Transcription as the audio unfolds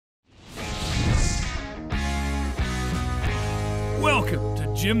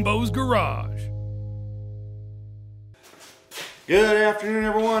Jimbo's Garage. Good afternoon,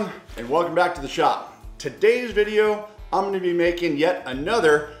 everyone, and welcome back to the shop. Today's video, I'm going to be making yet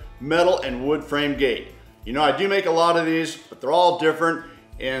another metal and wood frame gate. You know, I do make a lot of these, but they're all different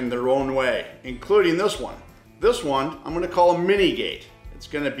in their own way, including this one. This one, I'm going to call a mini gate. It's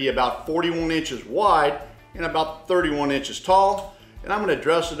going to be about 41 inches wide and about 31 inches tall, and I'm going to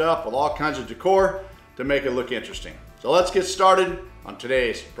dress it up with all kinds of decor to make it look interesting. So let's get started on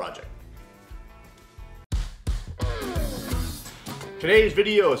today's project. Today's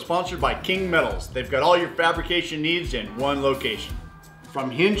video is sponsored by King Metals. They've got all your fabrication needs in one location. From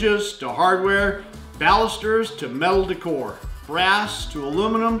hinges to hardware, balusters to metal decor, brass to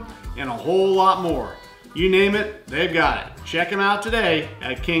aluminum, and a whole lot more. You name it, they've got it. Check them out today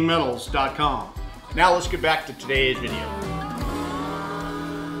at kingmetals.com. Now let's get back to today's video.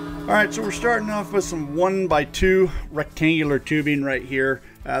 All right, so we're starting off with some 1x2 rectangular tubing right here.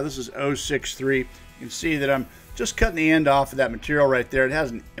 This is 063. You can see that I'm just cutting the end off of that material right there. It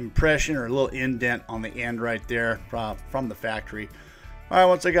has an impression or a little indent on the end right there from the factory. All right,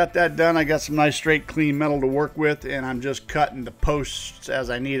 once I got that done, I got some nice straight clean metal to work with, and I'm just cutting the posts as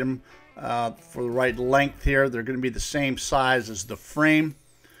I need them for the right length here. They're going to be the same size as the frame.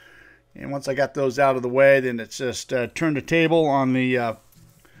 And once I got those out of the way, then it's just turn the table on the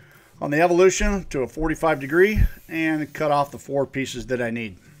evolution to a 45 degree and cut off the 4 pieces that I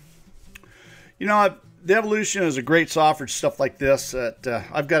need. You know, the Evolution is a great software, stuff like this.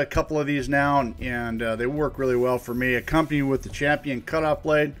 I've got a couple of these now, and they work really well for me. Accompanied with the Champion cutoff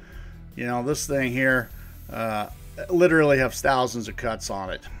blade. You know, this thing here literally has thousands of cuts on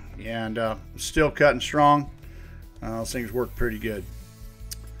it, and still cutting strong. Those things work pretty good.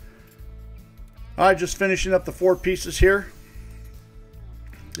 All right, just finishing up the 4 pieces here.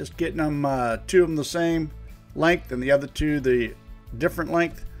 Just getting them 2 of them the same length and the other 2 the different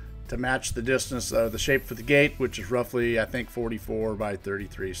length, to match the distance of the shape for the gate, which is roughly, I think, 44 by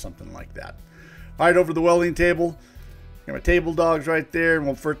 33, something like that. All right, over the welding table, got my table dogs right there, and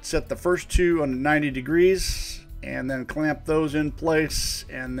we'll first set the first 2 on 90 degrees, and then clamp those in place,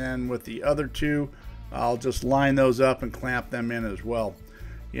 and then with the other 2, I'll just line those up and clamp them in as well.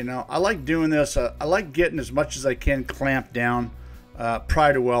 You know, I like doing this. I like getting as much as I can clamped down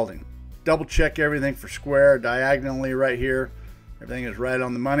prior to welding. Double check everything for square, diagonally right here. Everything is right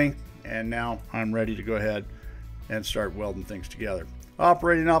on the money, and now I'm ready to go ahead and start welding things together.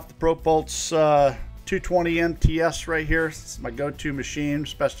 Operating off the ProPulse 220 MTS right here. It's my go-to machine,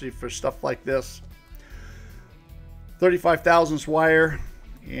 especially for stuff like this. 35 thousandths wire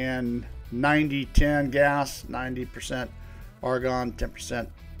and 90-10 gas, 90% argon, 10%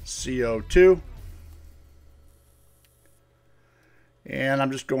 CO2. And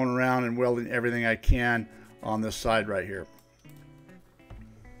I'm just going around and welding everything I can on this side right here.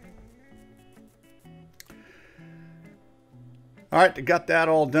 All right, I got that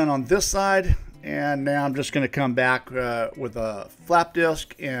all done on this side, and now I'm just going to come back with a flap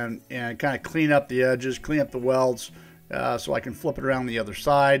disc and kind of clean up the edges, clean up the welds, so I can flip it around the other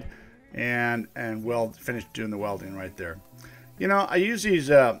side and finish doing the welding right there. You know, I use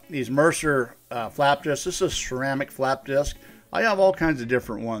these Mercer flap discs. This is a ceramic flap disc. I have all kinds of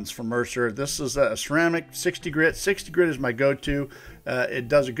different ones from Mercer. This is a ceramic 60 grit. 60 grit is my go-to. It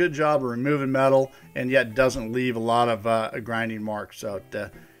does a good job of removing metal, and yet doesn't leave a lot of grinding marks. So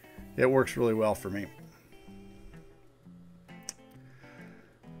it works really well for me.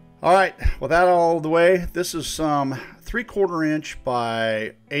 All right, with that all the way, this is some 3/4 inch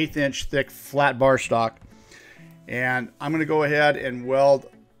by 1/8 inch thick flat bar stock. And I'm going to go ahead and weld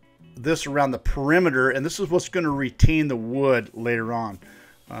this around the perimeter, and this is what's going to retain the wood later on.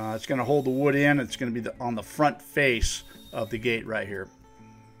 It's going to hold the wood in. It's going to be on the front face of the gate right here.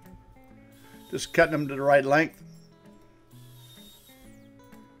 Just cutting them to the right length.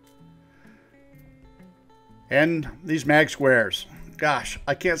 And these mag squares, gosh,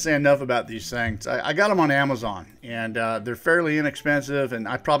 I can't say enough about these things. I got them on Amazon, and they're fairly inexpensive, and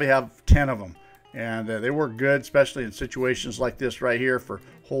I probably have 10 of them. And they work good, especially in situations like this right here for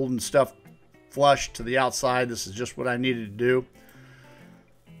holding stuff flush to the outside. This is just what I needed to do,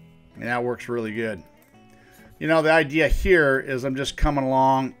 and that works really good. You know, the idea here is I'm just coming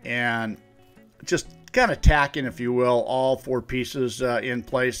along and just kind of tacking, if you will, all 4 pieces in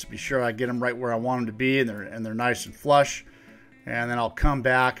place to be sure I get them right where I want them to be, and they're nice and flush. And then I'll come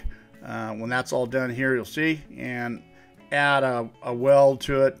back when that's all done here, you'll see, and add a weld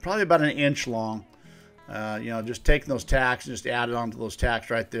to it, probably about 1 inch long. You know, just taking those tacks and just add it onto those tacks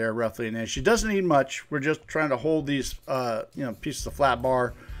right there, roughly 1 inch. It doesn't need much. We're just trying to hold these, you know, pieces of flat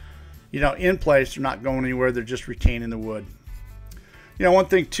bar, you know, in place. They're not going anywhere. They're just retaining the wood. You know, one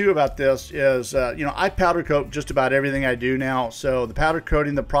thing too about this is, you know, I powder coat just about everything I do now. So the powder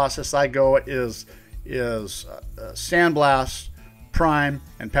coating, the process I go is sandblast, prime,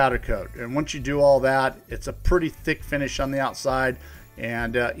 and powder coat. And once you do all that, it's a pretty thick finish on the outside,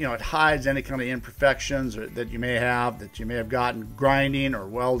 and you know, it hides any kind of imperfections that you may have gotten grinding or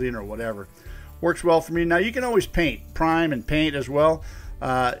welding or whatever. Works well for me. Now you can always paint, prime and paint as well.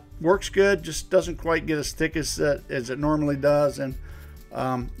 Works good, just doesn't quite get as thick as it normally does. And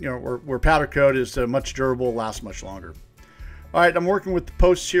you know, where powder coat is much durable, lasts much longer. All right, I'm working with the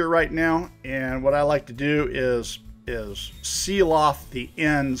posts here right now, and what I like to do is seal off the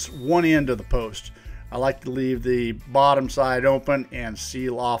ends, one end of the post. I like to leave the bottom side open and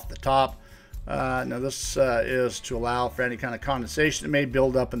seal off the top. Now this is to allow for any kind of condensation that may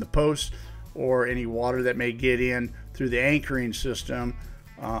build up in the post, or any water that may get in through the anchoring system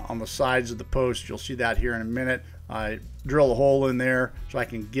on the sides of the post. You'll see that here in a minute. I drill a hole in there so I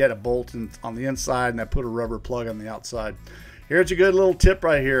can get a bolt on the inside, and I put a rubber plug on the outside. Here's a good little tip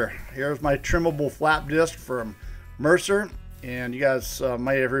right here. Here's my trimmable flap disc from Mercer, and you guys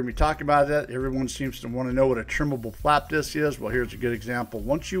might have heard me talk about that. Everyone seems to want to know what a trimmable flap disc is. Well, here's a good example.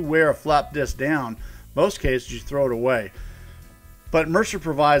 Once you wear a flap disc down, most cases you throw it away. But Mercer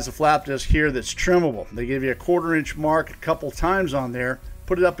provides a flap disc here that's trimmable. They give you a 1/4 inch mark a couple times on there,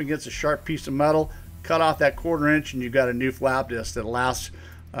 put it up against a sharp piece of metal, cut off that 1/4 inch, and you've got a new flap disc that lasts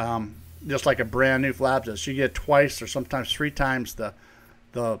just like a brand new flap disc. You get twice or sometimes 3 times the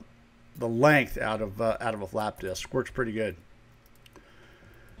length out of a flap disc. Works pretty good.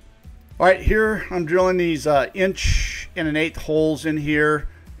 All right, here I'm drilling these 1 1/8" holes in here,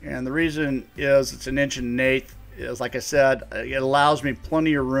 and the reason is it's 1 1/8" is, like I said, it allows me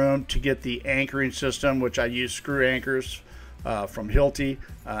plenty of room to get the anchoring system, which I use screw anchors from Hilti,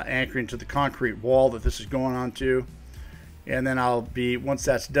 anchoring to the concrete wall that this is going on to. And then once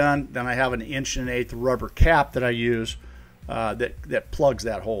that's done, then I have an 1 1/8" rubber cap that I use that plugs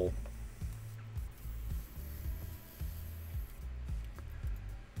that hole.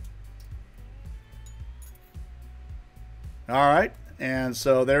 All right, and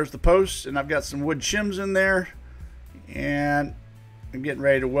so there's the posts, and I've got some wood shims in there, and I'm getting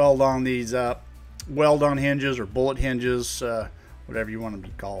ready to weld on these weld-on hinges or bullet hinges, whatever you want them to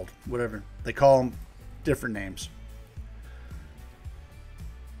be called, whatever they call them, different names.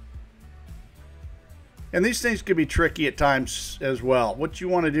 And these things can be tricky at times as well. What you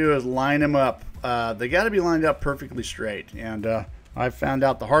want to do is line them up. They got to be lined up perfectly straight, and I've found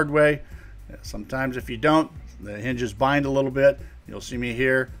out the hard way. Sometimes if you don't, the hinges bind a little bit. You'll see me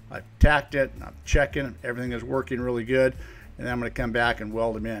here. I've tacked it, I'm checking, everything is working really good, and then I'm going to come back and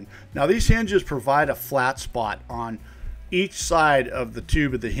weld them in. Now these hinges provide a flat spot on each side of the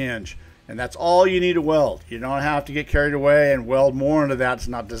tube of the hinge, and that's all you need to weld. You don't have to get carried away and weld more into that. It's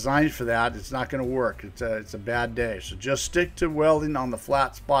not designed for that. It's not going to work. It's a bad day. So just stick to welding on the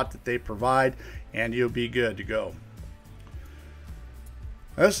flat spot that they provide, and you'll be good to go.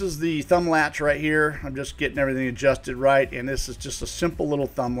 This is the thumb latch right here. I'm just getting everything adjusted right, and this is just a simple little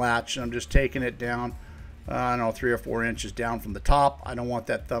thumb latch, and I'm just taking it down, I don't know, 3 or 4 inches down from the top. I don't want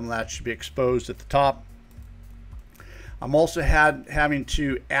that thumb latch to be exposed at the top. I'm also having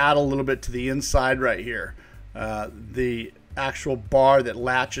to add a little bit to the inside right here. The actual bar that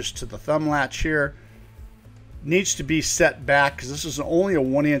latches to the thumb latch here needs to be set back, because this is only a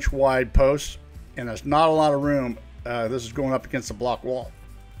 1 inch wide post, and there's not a lot of room. This is going up against a block wall.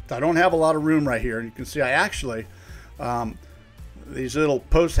 I don't have a lot of room right here, and you can see I actually these little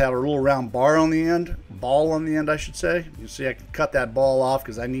posts have a little round bar on the end, ball on the end I should say. You see I can cut that ball off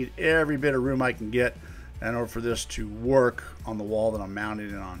because I need every bit of room I can get in order for this to work on the wall that I'm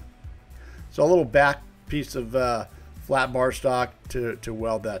mounting it on. So a little back piece of flat bar stock to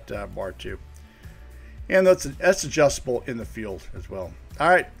weld that bar to, and that's adjustable in the field as well. All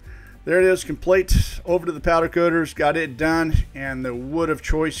right, there it is, complete. Over to the powder coaters, got it done, and the wood of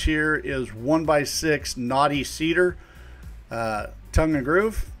choice here is 1x6 knotty cedar, tongue and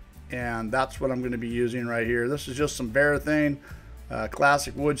groove, and that's what I'm going to be using right here. This is just some Varathane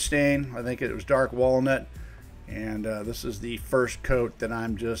classic wood stain. I think it was dark walnut, and this is the first coat that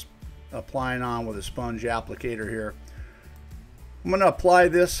I'm just applying on with a sponge applicator here. I'm going to apply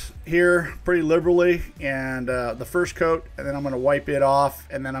this here pretty liberally, and the first coat, and then I'm going to wipe it off,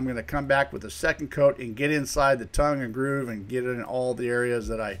 and then I'm going to come back with the second coat and get inside the tongue and groove and get in all the areas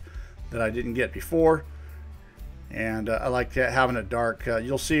that I didn't get before. And I like having a dark.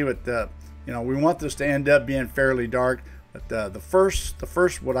 You'll see with the, we want this to end up being fairly dark. But the first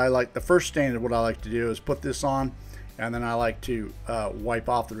stain of what I like to do is put this on, and then I like to wipe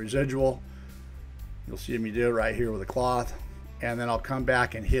off the residual. You'll see me do it right here with a cloth. and then I'll come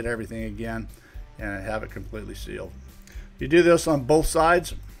back and hit everything again and have it completely sealed. You do this on both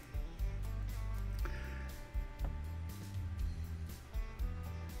sides.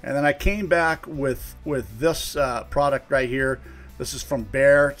 And then I came back with this product right here. This is from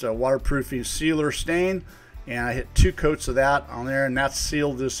Behr. It's a waterproofing sealer stain, and I hit 2 coats of that on there, and that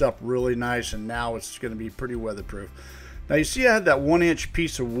sealed this up really nice, and now it's going to be pretty weatherproof. Now you see I had that 1-inch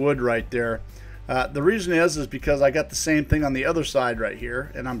piece of wood right there. The reason is because I got the same thing on the other side right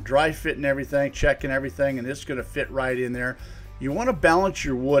here, and I'm dry fitting everything, checking everything, and it's going to fit right in there. You want to balance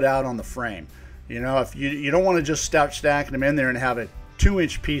your wood out on the frame. You know, if you don't want to just start stacking them in there and have a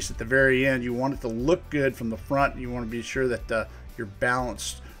 2-inch piece at the very end. You want it to look good from the front. You want to be sure that you're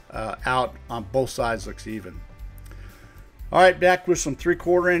balanced out on both sides, looks even. All right, back with some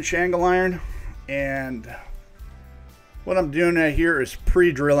 3/4 inch angle iron, and what I'm doing right here is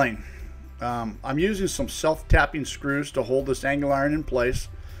pre-drilling. I'm using some self-tapping screws to hold this angle iron in place,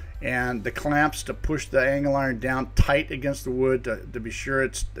 and the clamps to push the angle iron down tight against the wood to be sure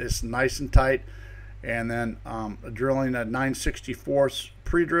it's nice and tight. And then drilling a 9/64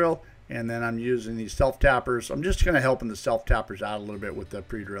 pre-drill, and then I'm using these self-tappers. I'm just going to help the self-tappers out a little bit with the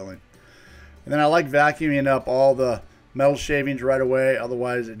pre-drilling. And then I like vacuuming up all the metal shavings right away,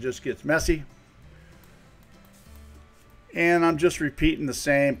 otherwise it just gets messy. And I'm just repeating the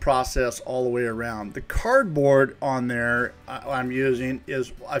same process all the way around. The cardboard on there I'm using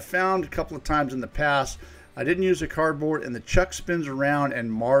is, I found a couple of times in the past, I didn't use a cardboard and the chuck spins around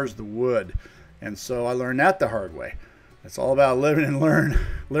and mars the wood. And so I learned that the hard way. It's all about living and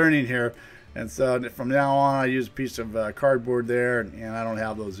learning here. And so from now on, I use a piece of cardboard there, and I don't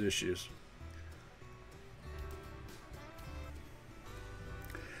have those issues.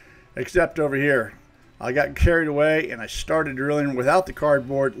 Except over here, I got carried away and I started drilling without the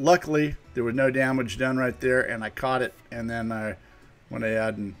cardboard. Luckily, there was no damage done right there, and I caught it, and then I went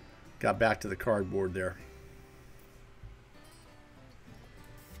ahead and got back to the cardboard there.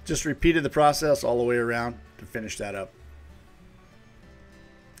 Just repeated the process all the way around to finish that up.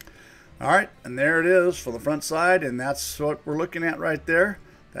 All right, and there it is for the front side, and that's what we're looking at right there.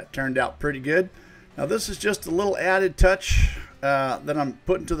 That turned out pretty good. Now this is just a little added touch that I'm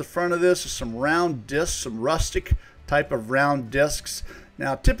putting to the front of this, is some round discs, some rustic type of round discs.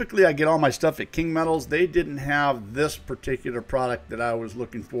 Now typically I get all my stuff at King Metals. They didn't have this particular product that I was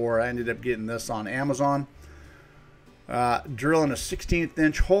looking for. I ended up getting this on Amazon. Drilling a 1/16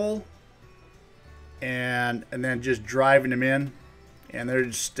 inch hole and then just driving them in, and they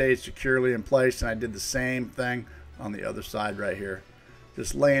just stayed securely in place. And I did the same thing on the other side right here,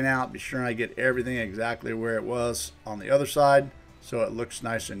 just laying out, be sure I get everything exactly where it was on the other side so it looks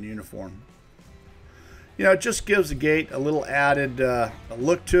nice and uniform. You know, it just gives the gate a little added a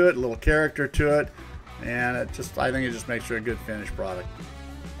look to it, a little character to it, and I think it just makes for a good finished product.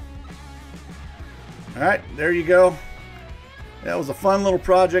 All right, there you go. That was a fun little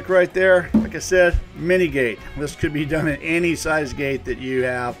project right there. Like I said, mini gate. This could be done in any size gate that you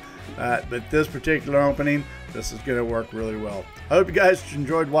have, but this particular opening, this is going to work really well. I hope you guys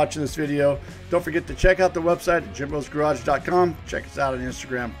enjoyed watching this video. Don't forget to check out the website at JIMBO'sGarage.com. Check us out on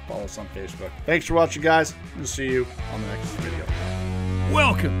Instagram. Follow us on Facebook. Thanks for watching, guys. We'll see you on the next video.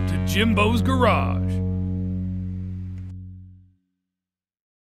 Welcome to Jimbo's Garage.